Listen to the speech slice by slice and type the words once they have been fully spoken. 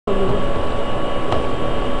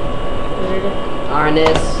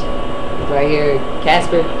RNS. Right here,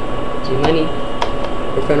 Casper, G-Money.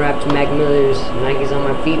 We're finna rap to Mac Miller's Nikes on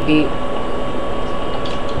my feet beat.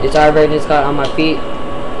 It's our version, it's called On My Feet.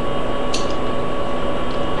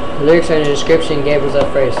 The lyrics are in the description. Gabriel's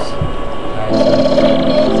up first.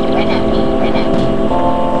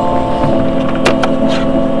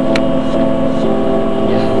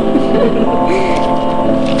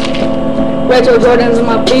 Retro Jordans on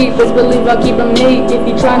my feet, best believe I keep them neat. If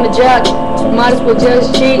you tryna jock, might as well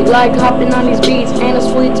just cheat. Like hopping on these beats, ain't a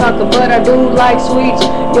sweet talker, but I do like sweets.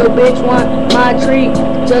 Your bitch want my treat,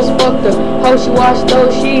 just fuck the hoe, she wash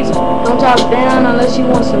those sheets. Don't talk down unless you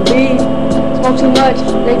want some beef. Smoke too much,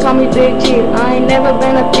 they call me Big G. I ain't never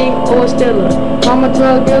been a thief or a stealer. I'm a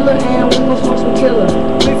drug dealer and we gon' smoke some killer.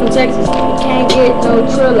 We from Texas, you can't get no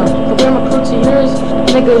trilla. Compare my crew to yours,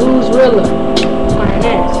 nigga, who's realer?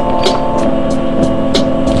 RNS.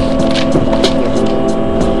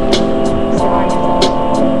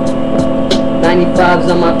 95s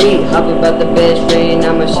on my feet, hopping about the bed, straighten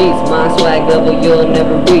out my sheets. My swag level you'll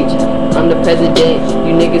never reach. I'm the president,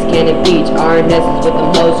 you niggas can't impeach. RNS is with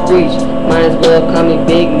them hoes screech. Might as well call me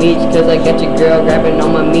Big Meech, cause I got your girl grabbing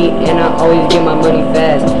on my meat, and I always get my money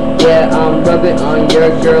fast. Yeah, I'm rubbing on your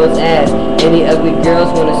girl's ass. Any ugly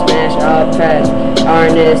girls wanna smash, I'll pass.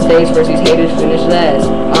 RNS stays first, these haters finish last.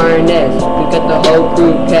 RNS, we got the whole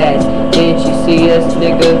crew cast. Didn't you see us,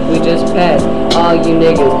 nigga? We just passed. All you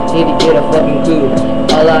niggas need to get a fucking clue.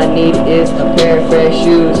 All I need is a pair of fresh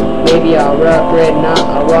shoes. Maybe I'll rock red, not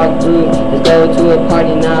I'll rock blue. Let's go to a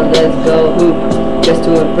party now, let's go hoop. Just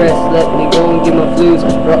to impress, let me go and get my flus.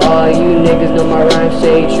 For all you niggas know my rhymes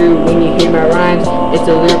stay true. When you hear my rhymes, it's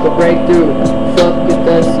a lyrical breakthrough. Fuck with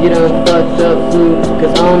us, you done fucked up food.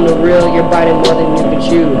 Cause on the real, you're biting more than you can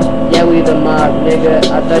chew. Yeah, we the mob, nigga,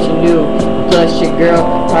 I thought you knew. Plus your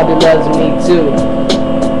girl probably loves me too.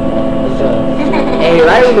 Hey,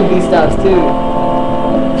 right when the beat stops too.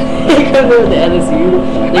 Comes with the LSU.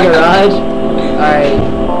 Nigga Raj. Alright.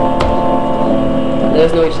 Let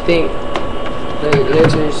us know what you think.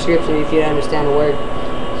 Lyrics in the description if you understand the word.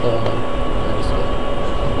 So,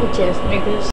 Just niggas.